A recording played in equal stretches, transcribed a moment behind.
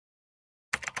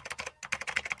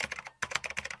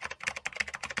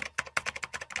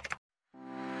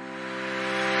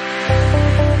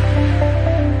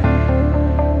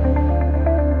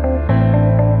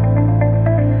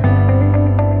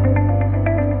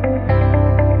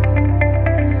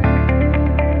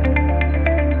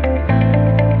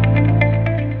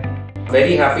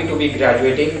Very happy to be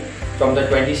graduating from the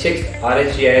 26th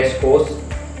RS GIS course.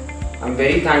 I'm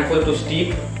very thankful to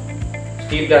STEAP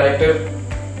Director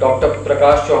Dr.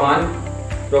 Prakash Chauhan,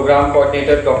 Program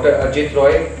Coordinator Dr. Ajit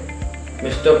Roy,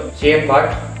 Mr. CM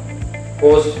Bhatt,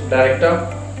 Course Director,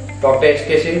 Dr.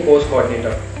 HK Singh, Course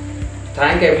Coordinator.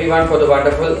 Thank everyone for the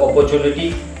wonderful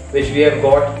opportunity which we have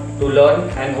got to learn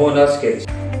and hone our skills.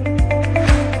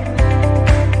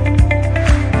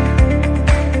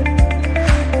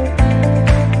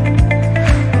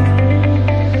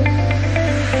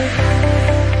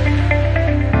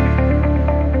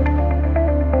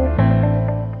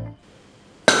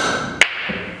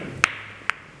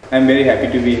 I'm very happy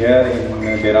to be here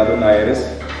in Dehradun IIRS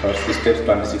for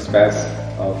CSSTEAP-26th batch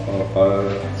for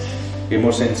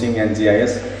remote sensing and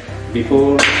GIS.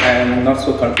 Before, I am not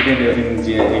so confident in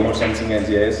remote sensing and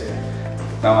GIS.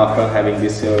 Now after having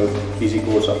this easy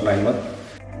course of 9 months.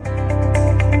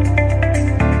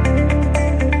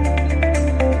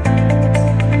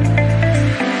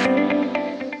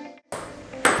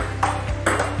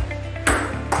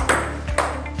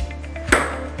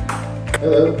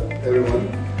 Hello everyone.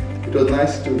 It was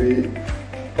nice to be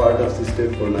part of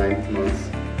CSSTEAP for 9 months.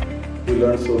 We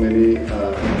learned so many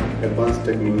advanced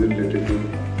technology related to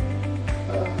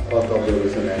Earth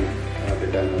observation and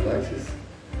data analysis.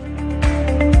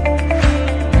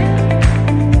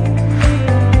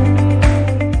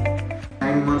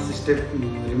 9 months STEAP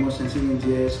remote sensing and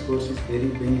GIS course is very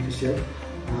beneficial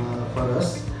for us.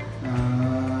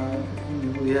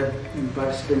 We have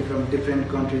participants from different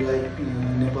countries like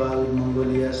Nepal,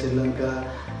 Mongolia, Sri Lanka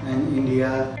and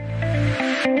India.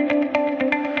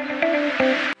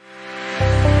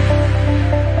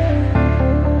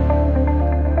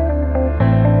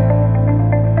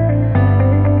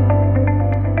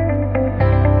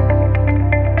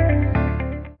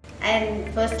 And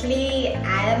firstly,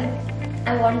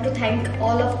 I want to thank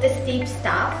all of the STEAP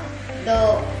staff,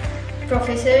 the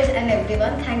professors and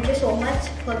everyone. Thank you so much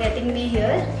for getting me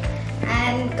here.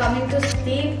 And coming to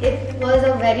STEAP, it was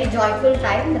a very joyful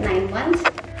time, the 9 months.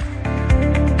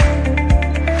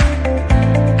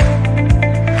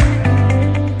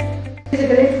 It is a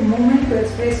great moment to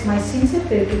express my sincere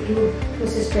gratitude to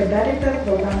Sister Director,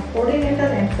 Program Coordinator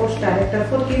and Course Director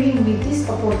for giving me this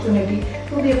opportunity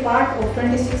to be a part of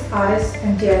 26th RS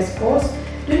and GIS course.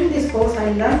 During this course,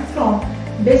 I learned from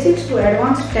basics to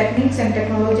advanced techniques and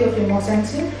technology of remote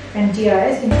sensing and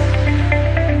GIS.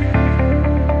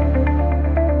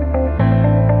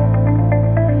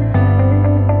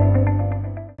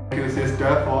 Thank you,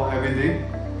 sister, for everything.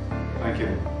 Thank you.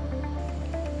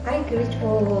 I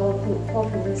grateful for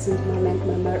this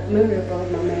memorable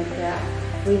moment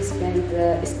we spent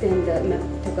together.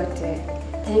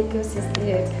 Thank you,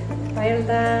 sister.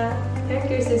 Thank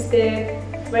you, sister.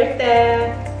 Right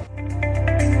there.